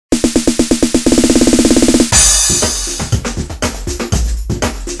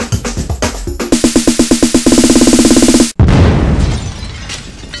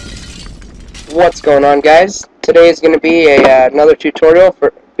What's going on, guys? Today is going to be another tutorial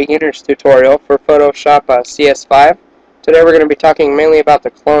for beginner's tutorial for Photoshop CS5. Today we're going to be talking mainly about the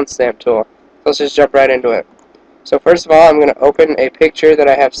clone stamp tool. Let's just jump right into it. So first of all, I'm going to open a picture that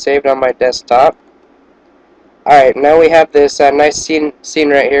I have saved on my desktop. Alright, now we have this nice scene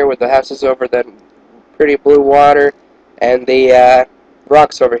right here with the houses over the pretty blue water and the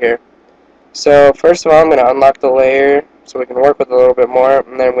rocks over here. So first of all, I'm going to unlock the layer so we can work with it a little bit more,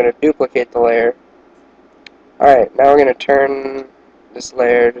 and then I'm going to duplicate the layer. Alright, now we're going to turn this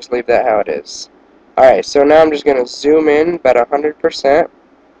layer, just leave that how it is. Alright, so now I'm just going to zoom in about 100%.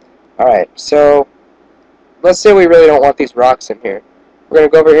 Alright, so let's say we really don't want these rocks in here. We're going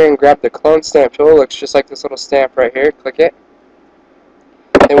to go over here and grab the clone stamp tool. It looks just like this little stamp right here. Click it.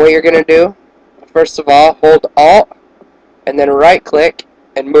 And what you're going to do, first of all, hold Alt and then right click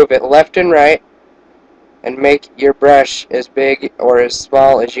and move it left and right and make your brush as big or as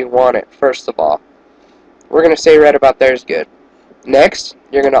small as you want it, first of all. We're going to say right about there is good. Next,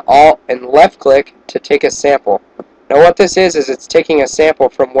 you're going to Alt and left click to take a sample. Now what this is it's taking a sample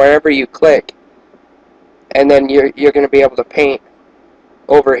from wherever you click, and then you're going to be able to paint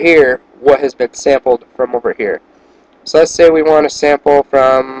over here what has been sampled from over here. So let's say we want a sample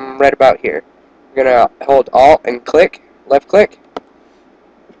from right about here. We're going to hold Alt and click, left click.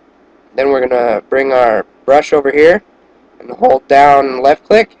 Then we're going to bring our brush over here and hold down left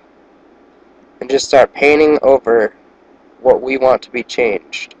click and just start painting over what we want to be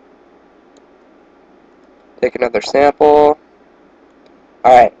changed. Take another sample.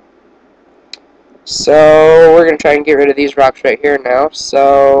 Alright. So we're going to try and get rid of these rocks right here now.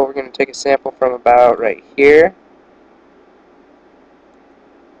 So we're going to take a sample from about right here.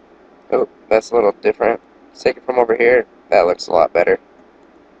 Oh, that's a little different. Let's take it from over here. That looks a lot better.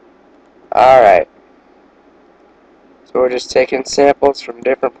 Alright. So we're just taking samples from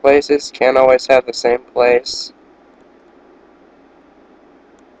different places. Can't always have the same place.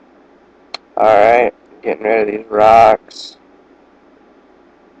 Alright. Getting rid of these rocks.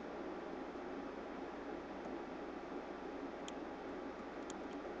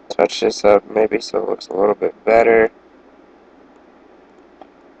 Touch this up maybe so it looks a little bit better.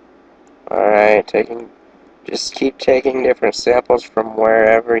 Alright, just keep taking different samples from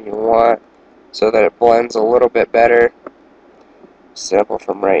wherever you want so that it blends a little bit better. Sample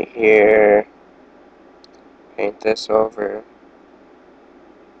from right here. Paint this over.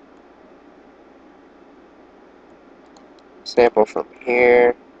 Sample from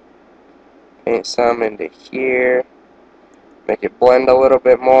here. Paint some into here. Make it blend a little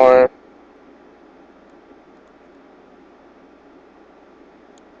bit more.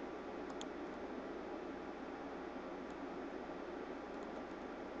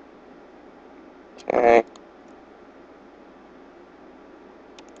 Okay.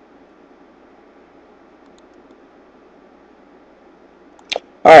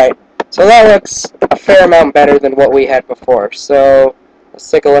 Alright, so that looks a fair amount better than what we had before. So let's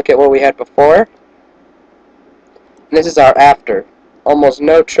take a look at what we had before. And this is our after. Almost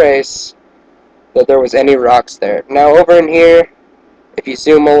no trace that there was any rocks there. Now over in here, if you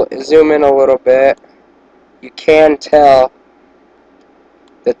zoom in a little bit, you can tell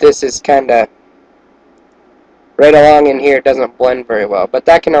that this is kinda right along in here. It doesn't blend very well, but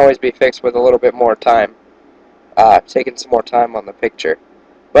that can always be fixed with a little bit more time, taking some more time on the picture.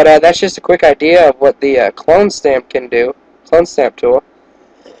 But that's just a quick idea of what the clone stamp can do, clone stamp tool.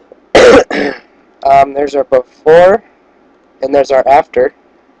 There's our before and there's our after,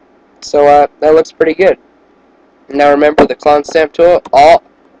 so that looks pretty good. Now remember the clone stamp tool, Alt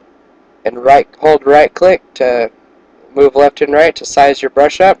and hold right click to move left and right to size your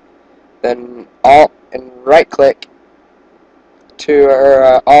brush up, then Alt and right click to,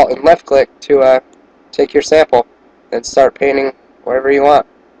 or Alt and left click to take your sample and start painting wherever you want.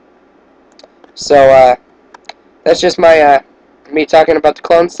 So that's just my me talking about the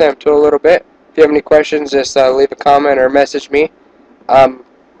clone stamp tool a little bit. If you have any questions, just leave a comment or message me.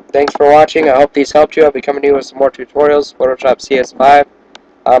 Thanks for watching. I hope these helped you. I'll be coming to you with some more tutorials, Photoshop CS5.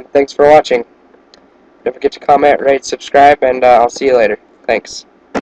 Thanks for watching. Don't forget to comment, rate, subscribe, and I'll see you later. Thanks.